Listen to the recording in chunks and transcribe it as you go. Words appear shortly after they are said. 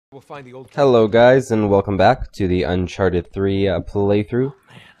We'll find the old. Hello guys, and welcome back to the Uncharted 3 playthrough.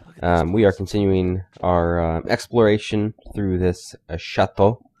 We are continuing our exploration through this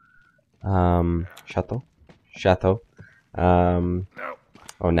Chateau. Chateau. Oh,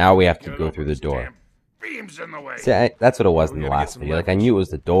 now we have to go through the door. See, that's what it was in the last video. Like, I knew it was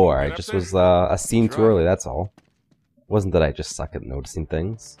the door. I just was a scene too early, that's all. It wasn't that I just suck at noticing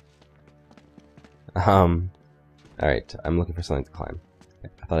things. Alright, I'm looking for something to climb.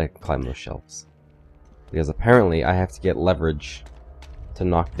 I thought I could climb those shelves. Because apparently I have to get leverage to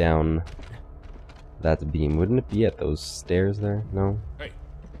knock down that beam. Wouldn't it be at those stairs there? No? Hey,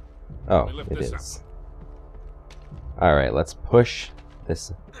 oh, it is. Alright, let's push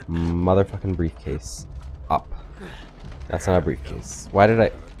this motherfucking briefcase up. That's not a briefcase. Why did I...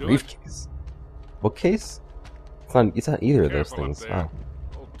 Briefcase? Bookcase? It's not either of those things. Oh.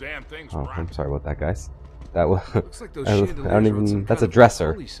 Oh, I'm sorry about that, guys. That was... Looks like those I don't even... That's a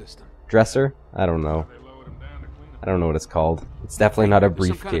dresser. Dresser? I don't know. I don't know what it's called. It's definitely not a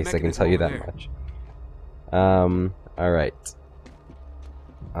briefcase, I can tell you that much. Alright.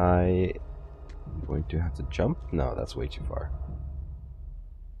 I'm going to have to jump? No, that's way too far.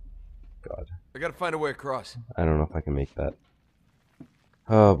 God. I gotta find a way across. I don't know if I can make that.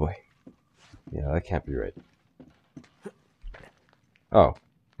 Oh boy. Yeah, that can't be right. Oh.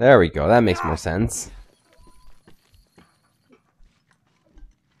 There we go. That makes more sense.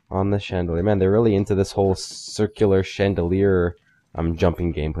 On the chandelier. Man, they're really into this whole circular chandelier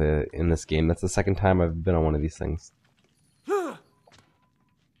jumping gameplay in this game. That's the second time I've been on one of these things.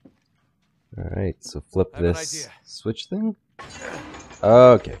 Alright, so flip this switch thing.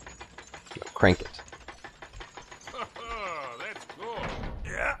 Okay. Crank it. That's cool.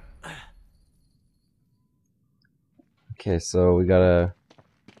 Yeah. Okay, so we gotta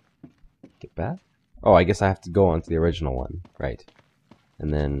get back. Oh, I guess I have to go on to the original one. Right.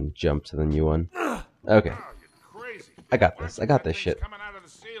 And then jump to the new one. Okay. I got this. I got this shit. I'm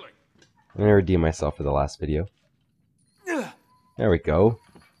gonna redeem myself for the last video. There we go.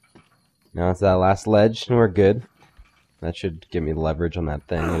 Now it's that last ledge, and we're good. That should give me the leverage on that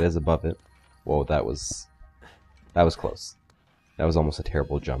thing. It is above it. Whoa, that was close. That was almost a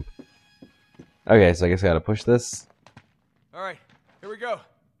terrible jump. Okay, so I guess I gotta push this. Alright, here we go.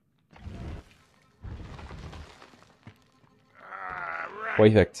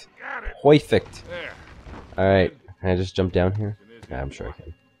 Perfect. Perfect. Alright, can I just jump down here? Yeah, I'm sure I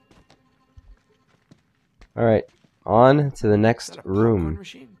can. Alright, on to the next room.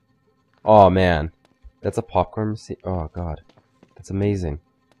 Oh man, that's a popcorn machine. Oh god, that's amazing.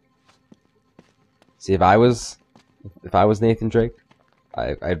 See, if I was Nathan Drake,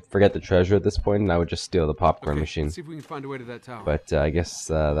 I'd forget the treasure at this point, and I would just steal the popcorn machine. Let's see if we can find a way to that tower. But I guess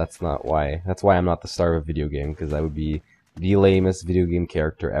that's not why. That's why I'm not the star of a video game, because I would be the lamest video game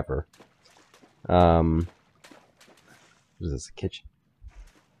character ever. What is this, a kitchen?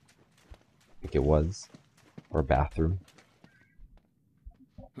 I think it was. Or a bathroom.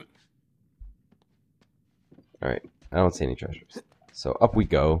 Alright, I don't see any treasures. So up we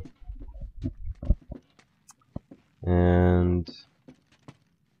go. And...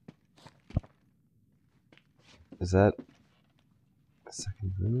 is that a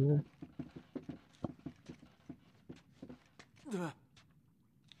second room there?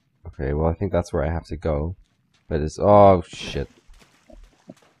 Okay, well I think that's where I have to go. But it's... oh shit.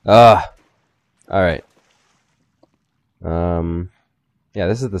 Ah! Alright. Yeah,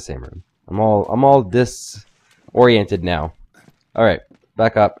 this is the same room. I'm all disoriented now. Alright,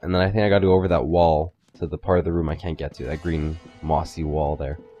 back up, and then I think I gotta go over that wall to the part of the room I can't get to. That green mossy wall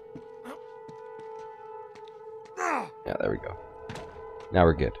there. Yeah, there we go. Now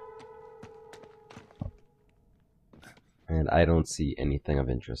we're good. And I don't see anything of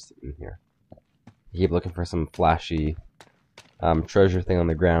interest in here. I keep looking for some flashy treasure thing on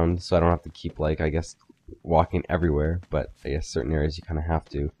the ground, so I don't have to keep, like, I guess, walking everywhere, but I guess certain areas you kind of have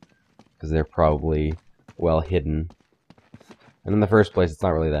to, because they're probably well hidden. And in the first place, it's not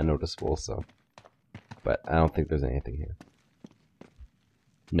really that noticeable, so... but I don't think there's anything here.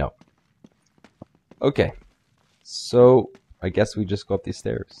 No. Okay. So, I guess we just go up these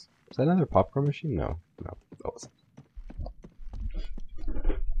stairs. Is that another popcorn machine? No. No. That wasn't.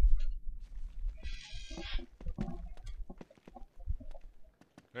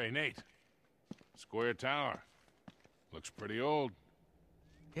 Hey, Nate. Square tower. Looks pretty old.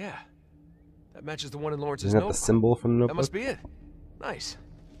 Yeah. That matches the one in Lawrence's Isn't that the symbol from the notebook? That must be it. Nice.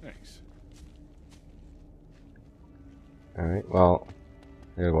 Thanks. Alright, well,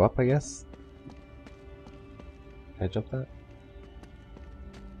 I gotta go up, I guess? Can I jump that?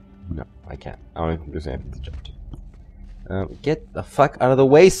 No, I can't. I don't even think there's anything to jump to. Get the fuck out of the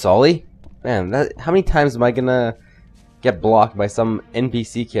way, Sully! Man, how many times am I gonna get blocked by some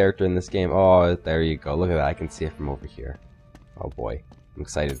NPC character in this game? Oh, there you go. Look at that. I can see it from over here. Oh boy. I'm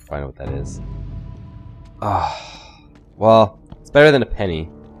excited to find out what that is. Ah, well, it's better than a penny.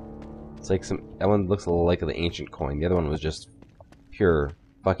 It's like that one looks a little like the ancient coin. The other one was just pure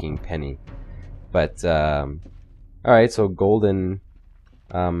fucking penny. But, alright, so golden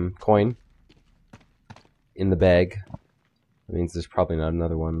coin in the bag. That means there's probably not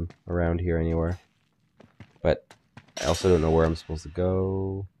another one around here anywhere. But I also don't know where I'm supposed to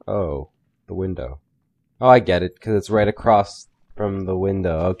go. Oh, the window. Oh, I get it, because it's right across from the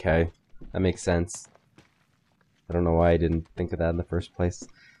window. Okay, that makes sense. I don't know why I didn't think of that in the first place.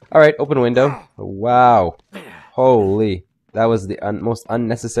 Alright, open window. Wow. Holy. That was the most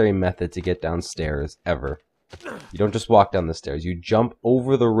unnecessary method to get downstairs ever. You don't just walk down the stairs. You jump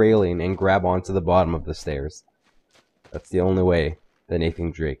over the railing and grab onto the bottom of the stairs. That's the only way that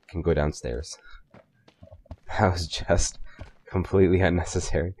Nathan Drake can go downstairs. That was just completely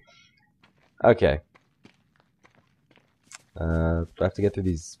unnecessary. Okay. Do I have to get through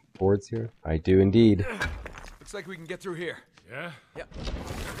these boards here? I do indeed. Looks like we can get through here. Yeah? Yep.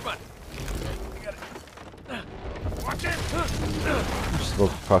 Come on. We got it. Watch it! I'm just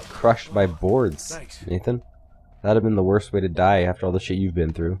about crushed by boards. Thanks. Nathan, that'd have been the worst way to die after all the shit you've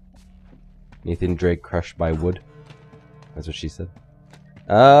been through. Nathan Drake crushed by wood. That's what she said.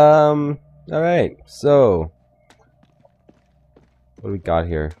 Alright, so what do we got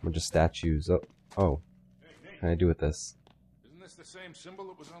here? A bunch of statues. Oh. What can I do with this? Isn't this the same symbol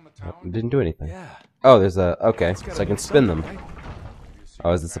that was on the Oh, tower? it didn't do anything. Yeah. Oh, there's a... Okay, It's gotta so I can mean spin them. something, right?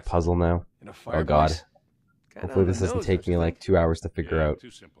 Oh, is this a puzzle now? In a Oh god. fireplace? Kinda Hopefully on the this doesn't nose, take don't me you like think? 2 hours to figure Yeah, out.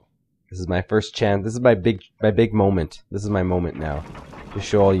 too simple. This is my first chance. This is my big moment. This is my moment now. To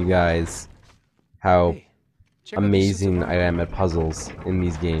show all you guys how Hey, check out these suits of amazing I armor. am at puzzles in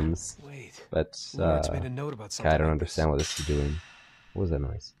these games. Wait. But, Lawrence made a note about something I don't like understand this. what this is doing. What was that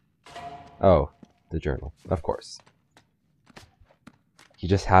noise? Oh, the journal. Of course. He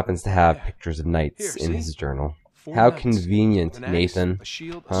just happens to have Yeah. pictures of knights Here, in see? his journal. 4 How knights, convenient, an axe, Nathan. a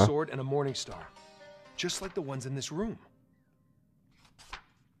shield, Huh? a sword, and a morning star. Just like the ones in this room.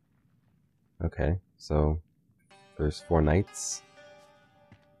 Okay, so there's 4 knights.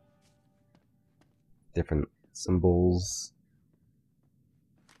 Different symbols.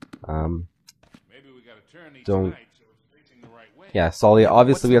 Maybe we gotta turn each Don't- night so it's facing the right way. Yeah, Solly, Yeah, but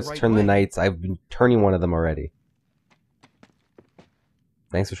obviously we have what's to the turn right the way? knights. I've been turning one of them already.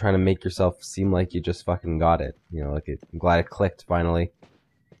 Thanks for trying to make yourself seem like you just fucking got it. You know, I'm glad it clicked finally.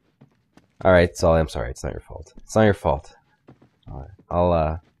 Alright, Solly, I'm sorry, it's not your fault. It's not your fault. Alright,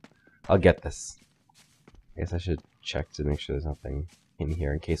 I'll get this. I guess I should check to make sure there's nothing in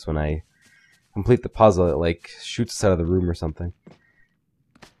here in case when I complete the puzzle it like shoots us out of the room or something.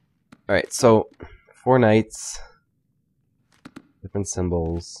 Alright, so 4 knights. Different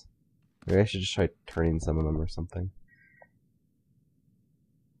symbols. Maybe I should just try turning some of them or something.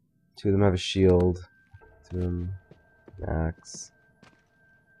 2 of them have a shield. 2 of them an axe.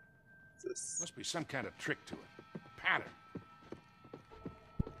 What's this? Must be some kind of trick to it. A pattern.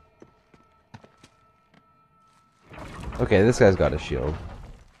 Okay, this guy's got a shield.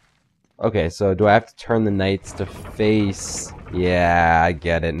 Okay, so do I have to turn the knights to face... Yeah, I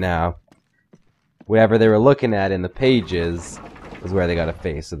get it now. Whatever they were looking at in the pages is where they got to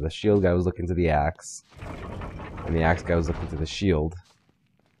face. So the shield guy was looking to the axe. And the axe guy was looking to the shield.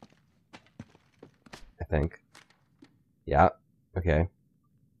 I think. Yeah, okay.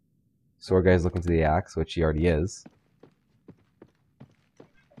 Sword guy's looking to the axe, which he already is.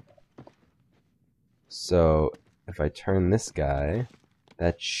 So, if I turn this guy,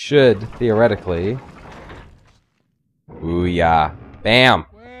 that should, theoretically... Ooh, yeah. Bam!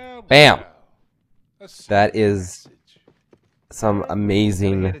 Well, Bam! well. Let's That see the is message. some Gotta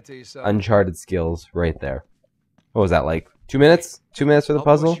amazing hand it to yourself. Uncharted skills right there. What was that, like 2 minutes? 2 minutes for the I'll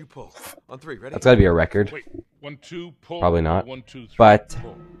push, puzzle? you pull. On 3, ready? That's gotta be a record. Wait, 1, 2, pull. Probably not. 1, 2, 3, But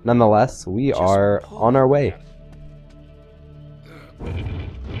pull. nonetheless, we Just are pull. on our way.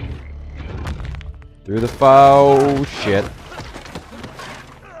 Through the foe shit.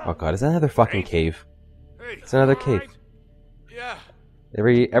 Oh god, is that another fucking cave? Hey, It's another all cave. right? Yeah.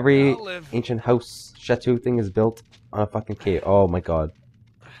 Every I'll live. ancient house, chateau thing is built on a fucking cave. Oh my god.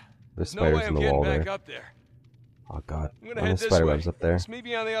 There's No way spiders in I'm the getting wall back there. up there. Oh god. I'm gonna Oh, head there's this spider way. webs up there. Just meet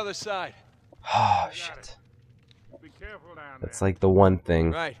me on the other side. Oh shit. Be careful down That's there. like the one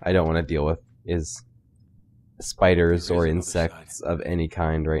thing Right. I don't want to deal with is spiders There is or another insects of any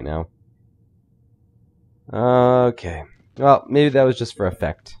kind right now. Okay. Well, maybe that was just for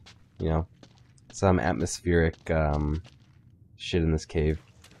effect. You know, some atmospheric shit in this cave.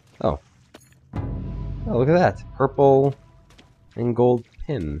 Oh. Oh, look at that. Purple and gold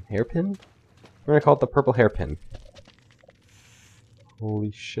pin. Hairpin? We're gonna call it the purple hairpin.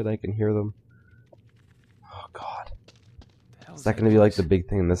 Holy shit, I can hear them. Oh god. Is that gonna be like the big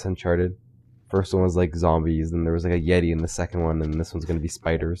thing in this Uncharted? First one was like zombies, then there was like a Yeti in the second one, and this one's gonna be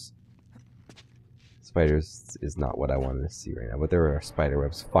spiders. Spiders is not what I wanted to see right now, but there are spider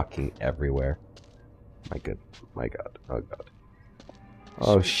webs fucking everywhere. My god. My god. Oh god.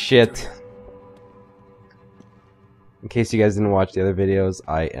 Oh shit. In case you guys didn't watch the other videos,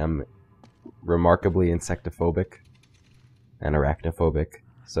 I am remarkably insectophobic and arachnophobic.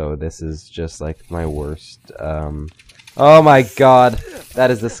 So this is just like my worst. Oh my god,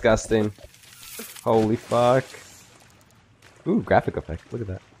 that is disgusting. Holy fuck. Ooh, graphic effect. Look at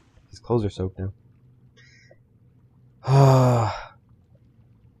that. His clothes are soaked now.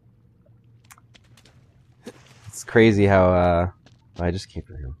 It's crazy how I just came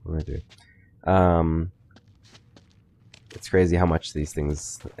from here. What do I do? It's crazy how much these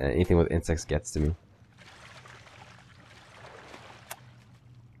things, anything with insects, gets to me.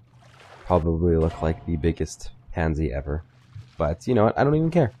 Probably look like the biggest pansy ever. But, you know what? I don't even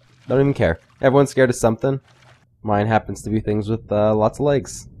care. Don't even care. Everyone's scared of something. Mine happens to be things with lots of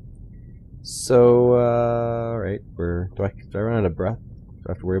legs. So, alright. Do I run out of breath? Do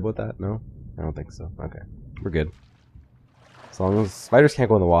I have to worry about that? No? I don't think so. Okay. We're good. As long as spiders can't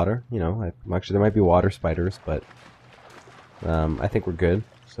go in the water, you know. Actually, there might be water spiders, but I think we're good.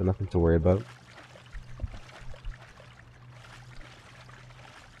 So nothing to worry about.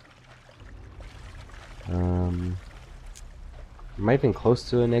 Am I even close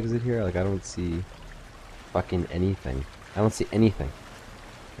to an exit here? Like, I don't see fucking anything. I don't see anything.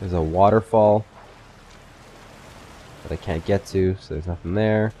 There's a waterfall that I can't get to, so there's nothing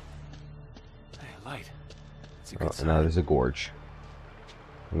there. Hey, light. It's a Oh, good and sign. now there's a gorge.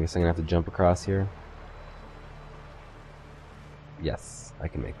 I guess I'm gonna have to jump across here. Yes, I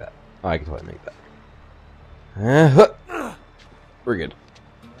can make that. Oh, I can totally make that. We're good.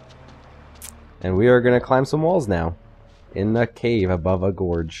 And we are gonna climb some walls now. In a cave above a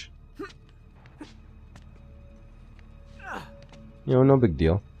gorge. You know, no big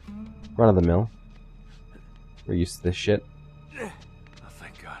deal. Run of the mill. We're used to this shit. Oh,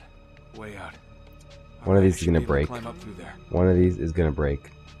 thank God. Way out. One of Alright, these I is should gonna be able to break. climb up through there. One of these is gonna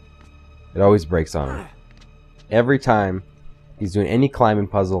break. It always breaks on him. Every time he's doing any climbing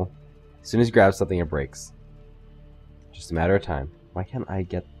puzzle, as soon as he grabs something, it breaks. Just a matter of time. Why can't I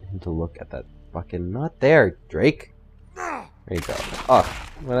get him to look at that fucking... Not there, Drake! There you go. Oh,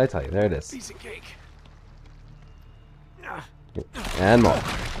 what did I tell you? There it is. Piece of cake. And more.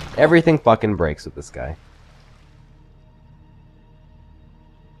 Everything fucking breaks with this guy.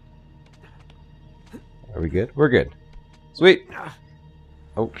 Are we good? We're good. Sweet!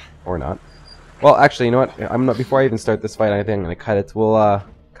 Oh, or not. Well, actually, you know what? I'm not. Before I even start this fight, I think I'm gonna cut it. We'll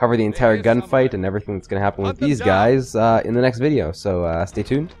cover the entire gunfight and everything that's gonna happen with these guys in the next video. So stay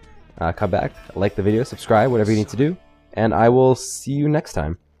tuned. Come back, like the video, subscribe, whatever you need to do, and I will see you next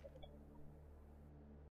time.